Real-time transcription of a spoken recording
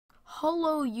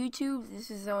Hello YouTube, this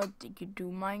is Did You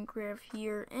Do Minecraft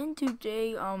here, and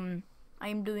today I'm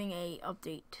doing a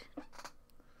update.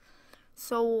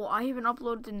 So I haven't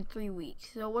uploaded in 3 weeks.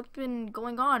 So what's been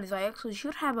going on is I actually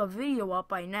should have a video up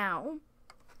by now,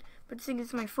 but since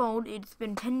it's my phone, it's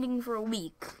been pending for a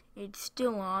week. It's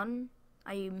still on.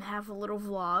 I have a little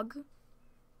vlog.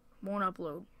 Won't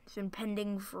upload. It's been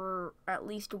pending for at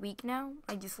least a week now.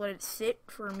 I just let it sit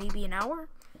for maybe an hour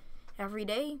every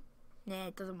day. Nah,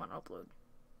 it doesn't want to upload.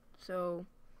 So,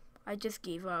 I just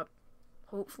gave up.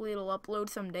 Hopefully it'll upload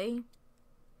someday.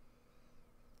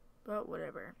 But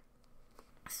whatever.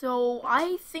 So,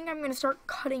 I think I'm going to start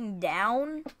cutting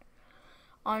down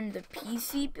on the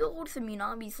PC builds. I mean,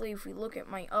 obviously, if we look at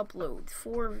my uploads,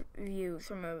 4 views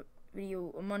from a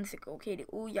video a month ago. Okay, the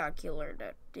Ouya Killer,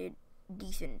 that did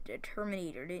decent. The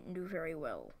Terminator didn't do very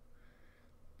well.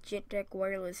 JetTech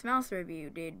Wireless Mouse review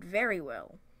did very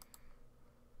well.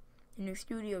 The new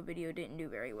studio video didn't do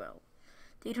very well.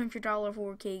 The $800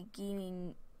 4K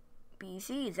gaming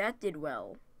PC, that did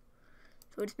well.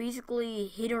 So it's basically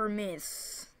hit or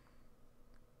miss.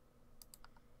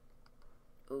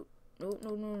 Oh,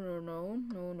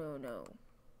 no.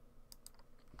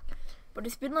 But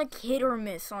it's been like hit or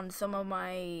miss on some of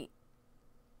my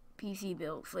PC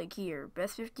builds. Like here,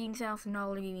 best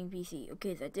 $15,000 gaming PC.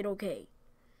 Okay, that did okay.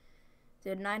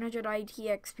 The 900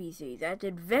 ITX PC, that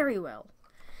did very well.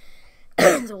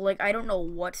 So, like, I don't know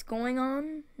what's going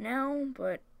on now,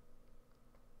 but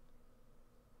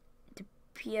the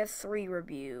PS3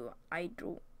 review, I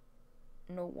don't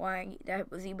know why that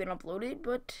was even uploaded,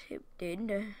 but it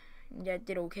did. That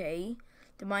did okay.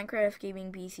 The Minecraft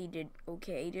gaming PC did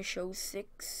okay. The show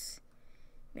 6,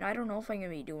 I mean, I don't know if I'm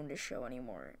going to be doing this show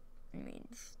anymore. I mean,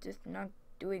 it's just not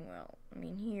doing well. I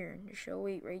mean, here, the show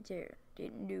 8 right there,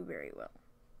 didn't do very well.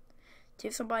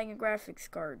 Tips on buying a graphics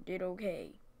card did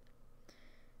okay.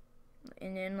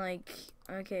 And then, like,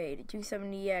 okay, the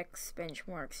 270X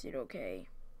benchmarks did okay.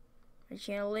 The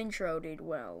channel intro did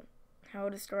well. How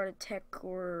to start a tech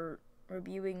or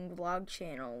reviewing vlog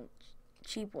channel,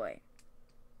 cheap way.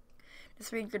 The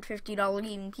 $350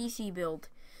 gaming PC build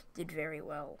did very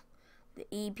well. The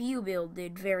EPU build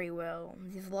did very well.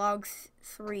 The Vlogs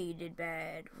 3 did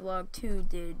bad. Vlog 2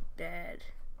 did bad.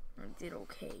 Or did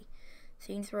okay.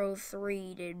 Saints Row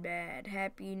 3 did bad.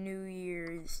 Happy New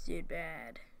Year's did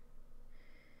bad.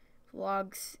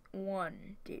 Vlogs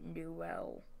 1 didn't do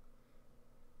well.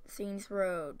 Saints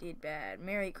Row did bad.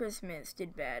 Merry Christmas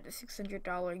did bad. The $600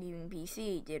 gaming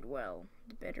PC did well.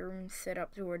 The bedroom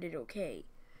setup tour did okay.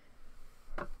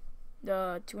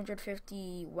 The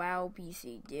 250 WoW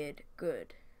PC did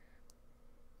good.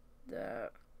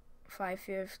 The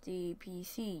 550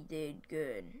 PC did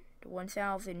good. The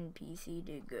 1000 PC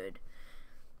did good.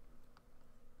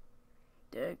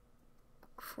 The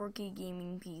 4K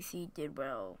gaming PC did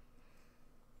well.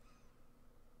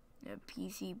 The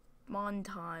PC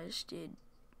montage did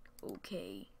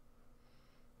okay.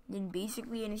 Then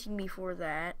basically anything before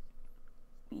that,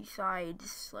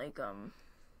 besides like the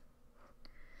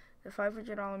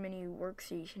 $500 mini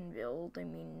workstation build, I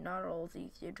mean, not all of these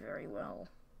did very well.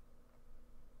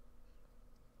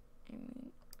 I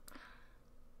mean,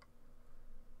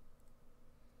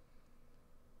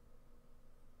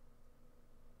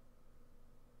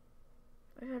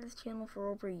 I've had this channel for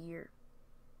over a year.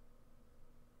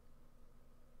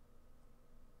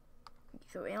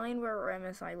 So, Alienware or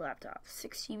MSI laptop,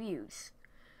 60 views.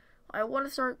 I want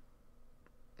to start,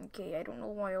 okay, I don't know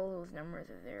why all those numbers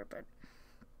are there, but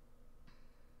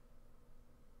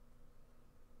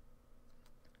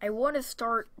I want to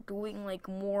start doing, like,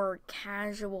 more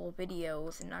casual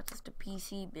videos and not just the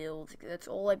PC builds, because that's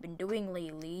all I've been doing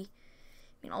lately.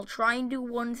 I mean, I'll try and do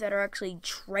ones that are actually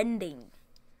trending,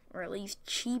 or at least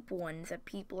cheap ones that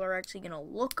people are actually going to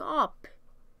look up.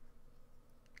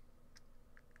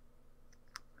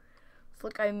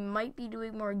 Look, I might be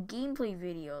doing more gameplay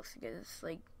videos because,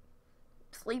 like,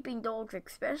 Sleeping Dogs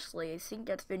especially, I think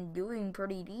that's been doing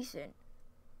pretty decent.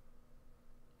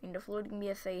 I mean, the Floating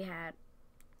BSA hat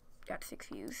got 6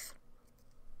 views.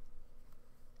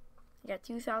 I got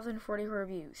 2,044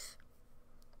 views.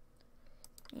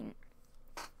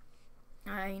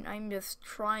 I'm just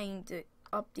trying to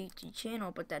update the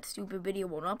channel, but that stupid video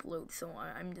won't upload, so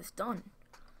I'm just done.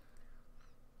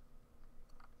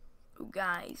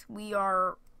 Guys, we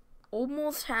are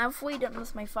almost halfway done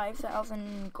with my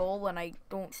 5,000 goal, and I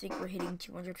don't think we're hitting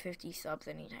 250 subs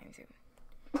anytime soon.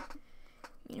 I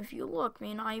mean, if you look,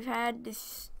 man, I've had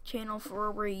this channel for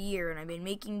over a year, and I've been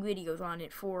making videos on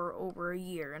it for over a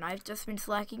year, and I've just been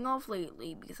slacking off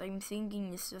lately because I'm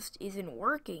thinking this just isn't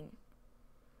working.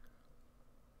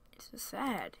 It's just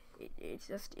sad. It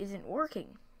just isn't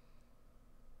working.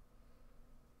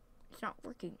 It's not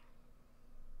working.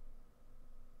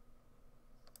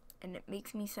 And it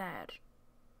makes me sad.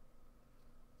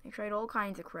 I tried all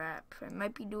kinds of crap. I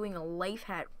might be doing a life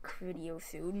hack video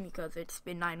soon because it's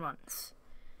been 9 months.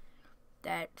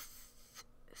 That's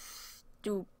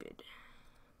stupid.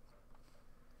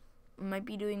 I might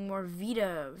be doing more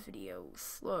Vita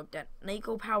videos. Look, that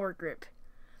Nyko Power Grip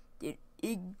did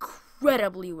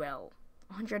incredibly well.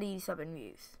 187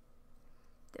 views.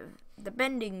 The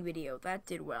bending video, that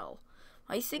did well.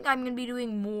 I think I'm going to be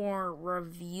doing more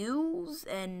reviews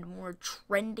and more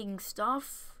trending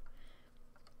stuff.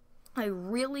 I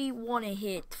really want to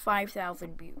hit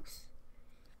 5,000 views.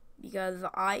 Because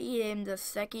I'm the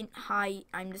second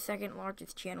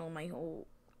largest channel in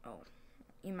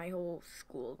my whole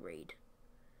school grade.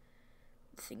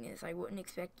 The thing is, I wouldn't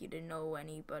expect you to know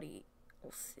anybody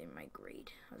else in my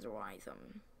grade. Otherwise,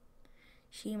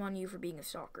 shame on you for being a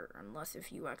stalker, unless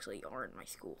if you actually are in my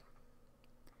school.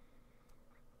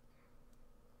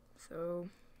 So,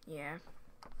 yeah.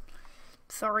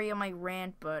 Sorry on my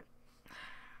rant, but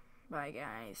bye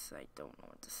guys. I don't know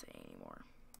what to say anymore.